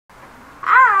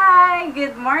Hi!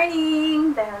 Good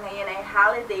morning! Dahil ngayon ay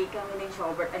holiday, kami ni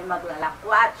Jobert ay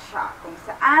maglalakwat siya kung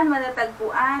saan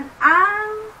matatagpuan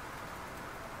ang...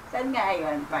 Saan nga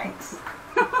yun, Pikes?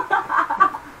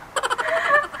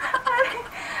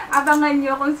 Abangan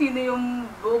nyo kung sino yung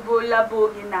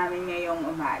bubulabugin namin ngayong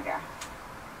umaga.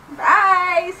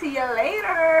 Bye! See you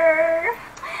later!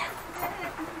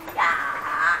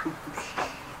 Yeah.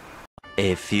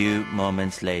 A few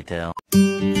moments later.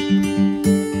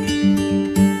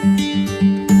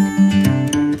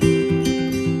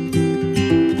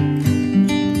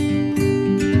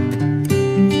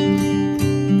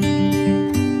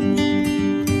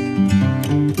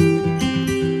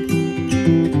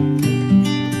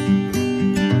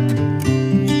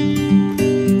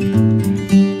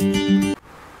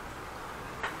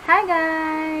 Hi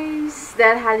guys!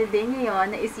 Dahil holiday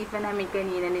ngayon, naisipan namin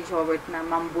kanina ni Jobert na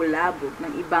mambulabog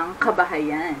ng ibang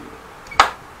kabahayan.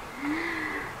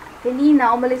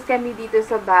 Kanina, umalis kami dito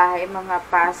sa bahay mga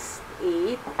past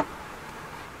 8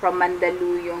 from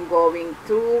Mandaluyong going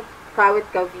to Kawit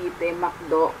Cavite,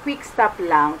 Macdo. Quick stop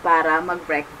lang para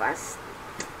mag-breakfast.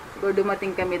 Siguro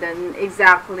dumating kami doon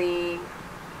exactly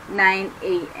 9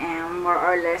 AM, more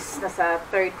or less, nasa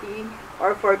 30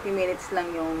 or 40 minutes lang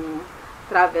yung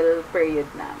travel period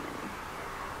namin.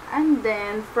 And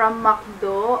then, from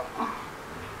Macdo,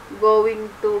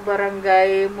 going to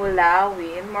Barangay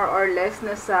Mulawin, more or less,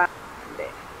 nasa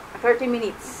 30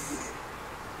 minutes.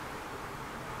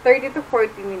 30 to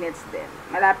 40 minutes din.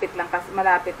 Malapit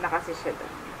na kasi siya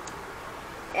doon.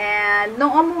 And,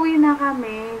 nung umuwi na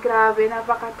kami, grabe,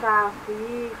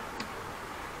 napaka-traffic.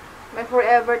 May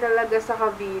forever talaga sa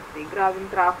Cavite.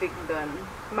 Grabing traffic doon.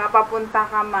 Mapapunta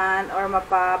ka man or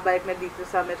mapabalik na dito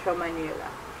sa Metro Manila.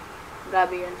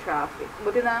 Grabe yung traffic.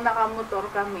 Buti na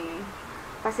nakamotor kami.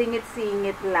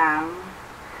 Pasingit-singit lang.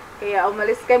 Kaya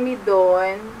umalis kami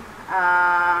doon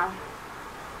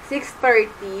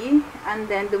 6:30 and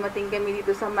then dumating kami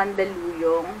dito sa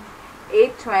Mandaluyong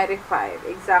 8:25.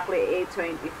 Exactly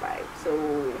 8:25. So,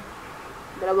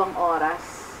 2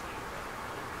 oras.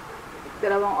 2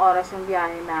 oras yung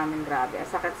biyahe namin. Grabe. Ang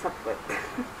sakit sa puwet.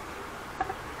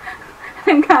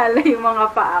 Nagkala yung mga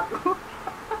paa ko.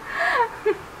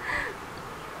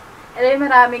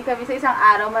 Maraming kami, sa isang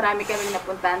araw, marami kami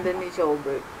napuntahan doon ni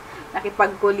Jobert.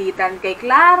 Nakipagkulitan kay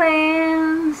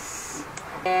Clarence.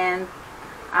 And,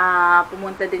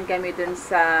 pumunta din kami doon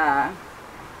sa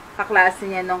kaklase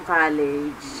niya nung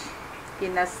college.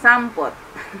 Kina Sampot.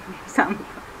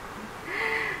 Sampot.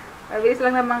 Mabilis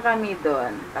lang naman kami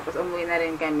doon. Tapos umuwi na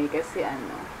rin kami kasi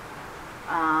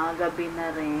gabi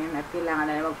na rin at kailangan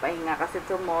na magpahinga kasi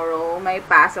tomorrow may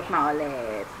pasok na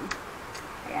ulit.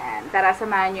 Ayan. Tara,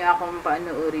 samahan nyo akong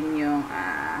panoorin yung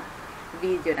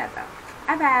video na to.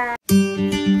 Bye-bye!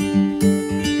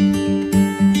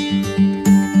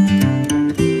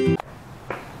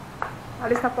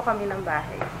 Alis na po kami ng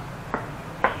bahay.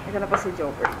 Ito na po si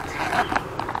Jobert.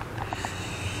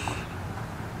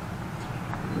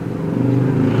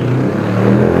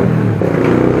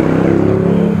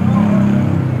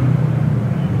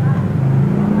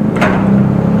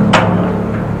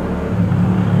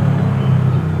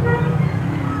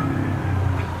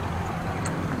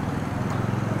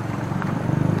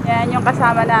 Yan yung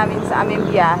kasama namin sa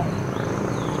aming biyahe.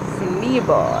 Si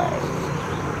Miboy.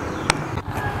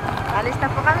 Alis na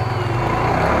po kami.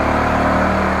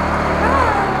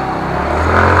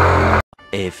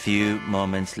 A few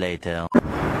moments later.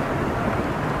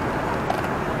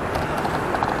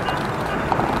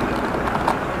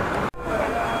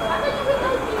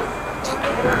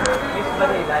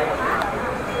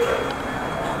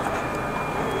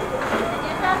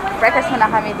 Breakfast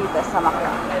muna kami dito sa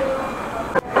Macdo.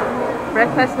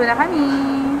 Breakfast muna kami.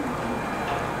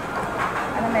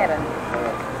 Ano meron?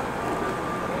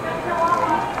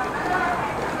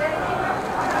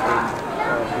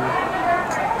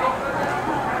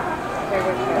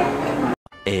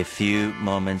 A few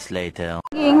moments later.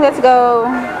 Let's go!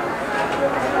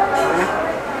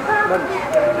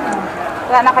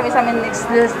 Wala na kami sa aming next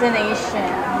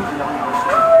destination.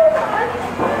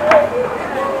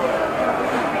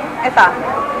 Ito.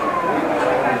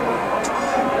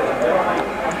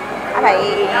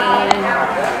 Okay.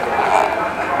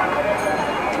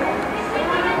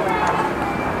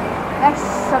 Next,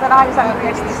 saka na kami sa aming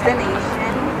next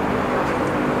destination.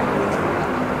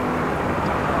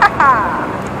 Haha!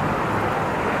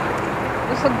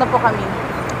 Busog na po kami.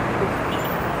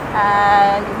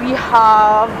 And we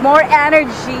have more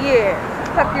energy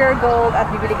sa Pure Gold at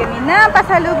bibili kami ng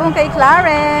pasalubong kay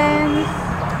Clarence.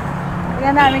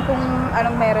 Tingnan namin kung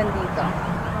anong meron dito.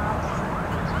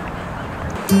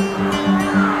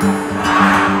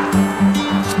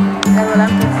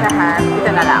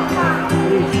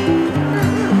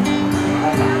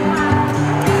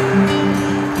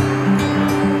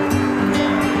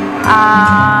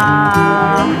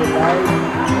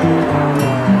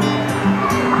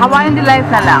 Hawaiian Delight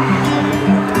na lang.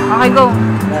 Okay, go.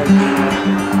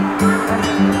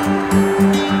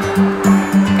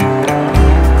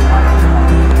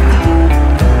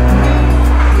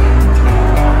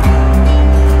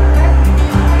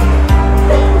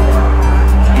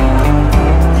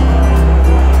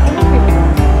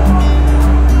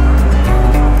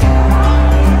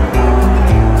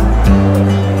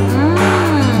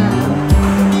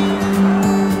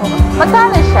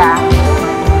 Magkano siya?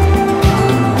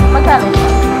 Magkano siya?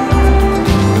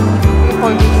 344.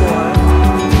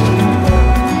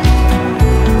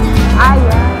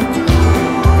 Ayan.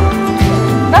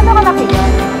 Gano'n kalaki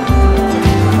yan?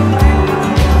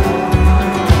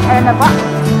 Ayan na ba?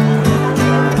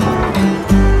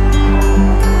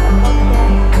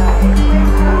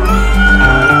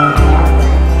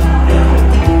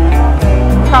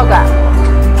 Soga.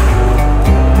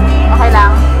 Okay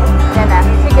lang? Yan na.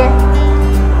 Sige.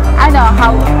 Ano?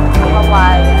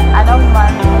 Hawaiian. Anong man?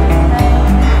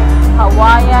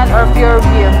 Hawaiian or pure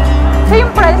beef? Same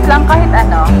price lang kahit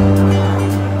ano.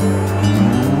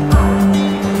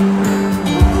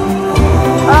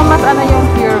 Parang mas ano yung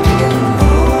pure beef.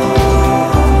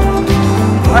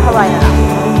 Or Hawaiian na lang.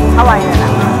 Hawaiian na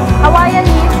lang. Hawaiian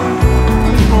is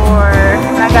for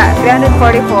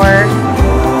 344.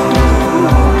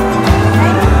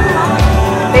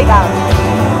 Take out.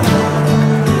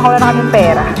 Wala na kaming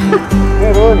pera.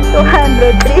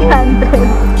 200, 300.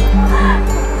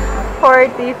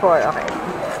 44, okay.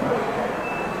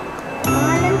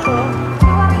 Pangalan ko?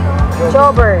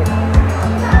 Jobert.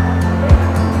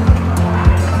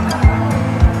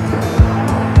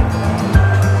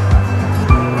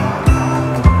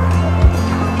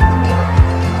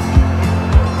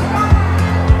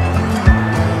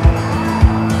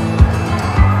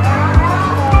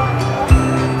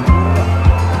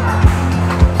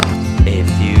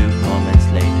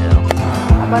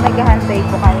 Habang naghahantay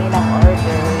po kanilang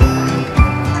order,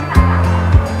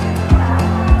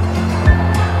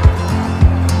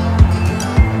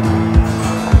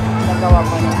 nagawa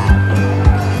po niya.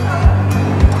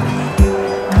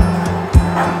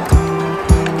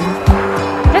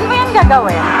 Diyan mo yan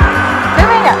gagawin. Diyan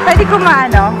mo yan. Pwede ko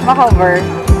ma-cover.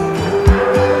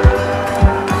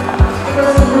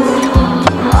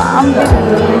 Ang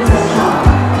bilis.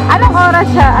 Anong oras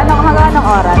siya? Hanggang anong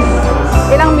oras?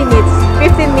 Ilang minutes?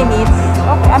 15 minutes?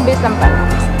 Okay, ang bilis lang pala.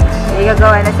 Okay,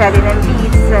 gagawa na siya din ng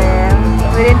pizza.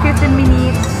 Within 15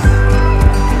 minutes.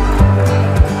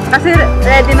 Kasi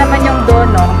ready naman yung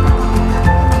dono.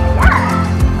 Yeah!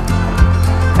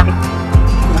 Sakit.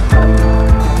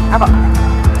 Ako.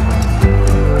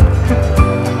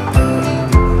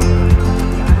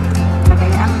 Okay,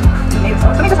 ang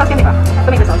tomato sauce yan, di ba?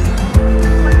 Tomato sauce.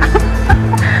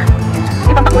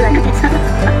 Ibang pakulay ng pizza.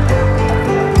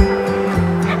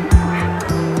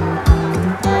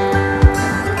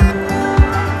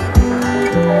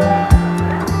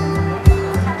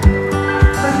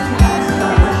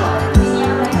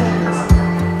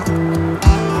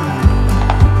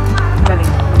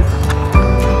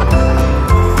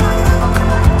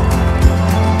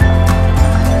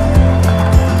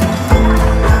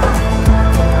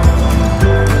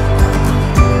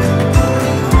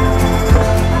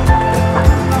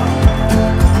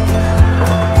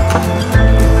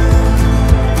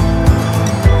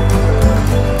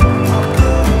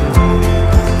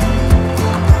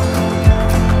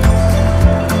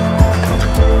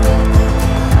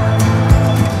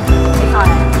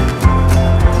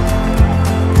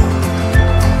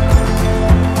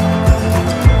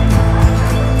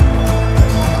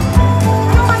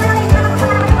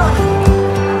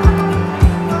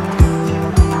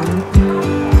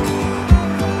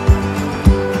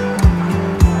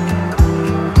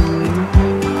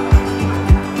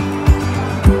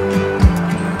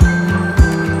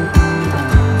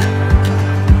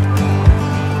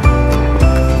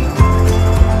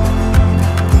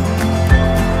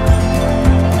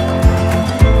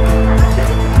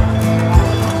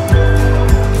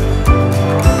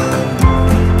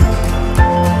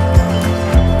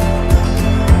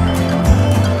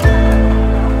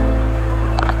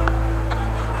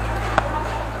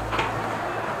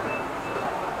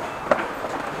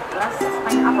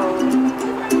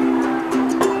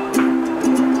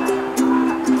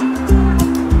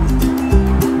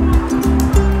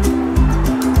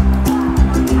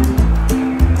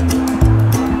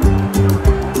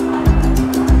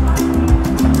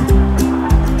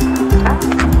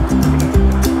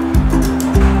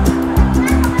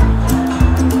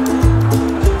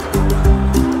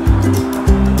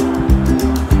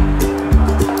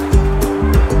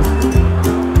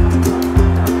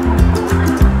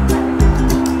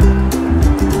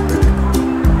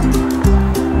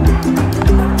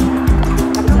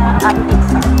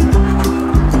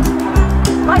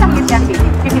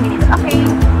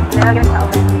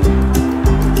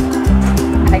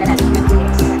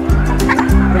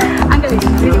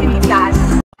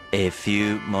 A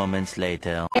few moments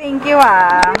later. Thank you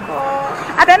ah.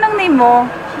 At anong name mo?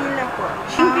 Sheila po.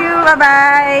 Thank you.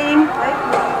 Bye-bye.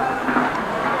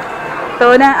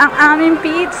 Ito na ang aming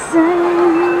pizza.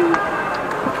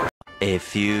 A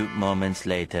few moments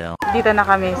later. Dito na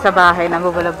kami sa bahay na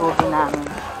bubalabukin namin.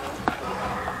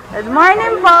 Good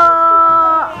morning po!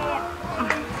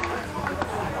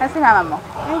 Kasi mama mo?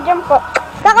 Nandiyan po.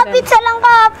 Kakapizza lang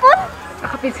kahapon.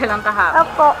 Nakapizza lang kahapon.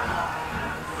 Opo.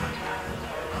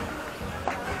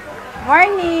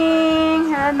 Morning!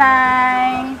 Hello,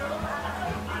 Nay!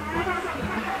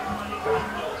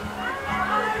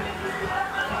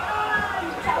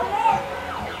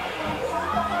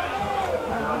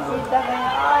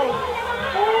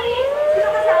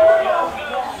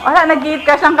 Wala, nag-eat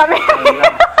cash lang kami.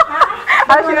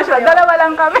 Dalawa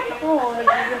lang kami. Oo,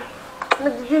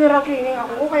 nag-general cleaning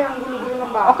ako. Kaya ang gulo-gulo ng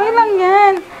bahay. Okay lang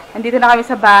yan. Nandito na kami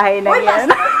sa bahay na yan.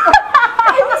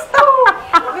 Ay, gusto!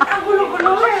 Bakit ang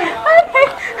gulo-gulo eh? Ay,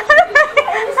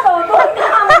 gusto! Doon ka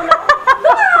muna!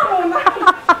 Doon ka muna!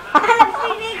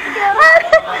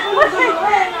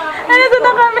 Nandito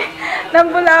na kami.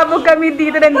 Nambulabog kami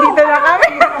dito. Nandito na kami.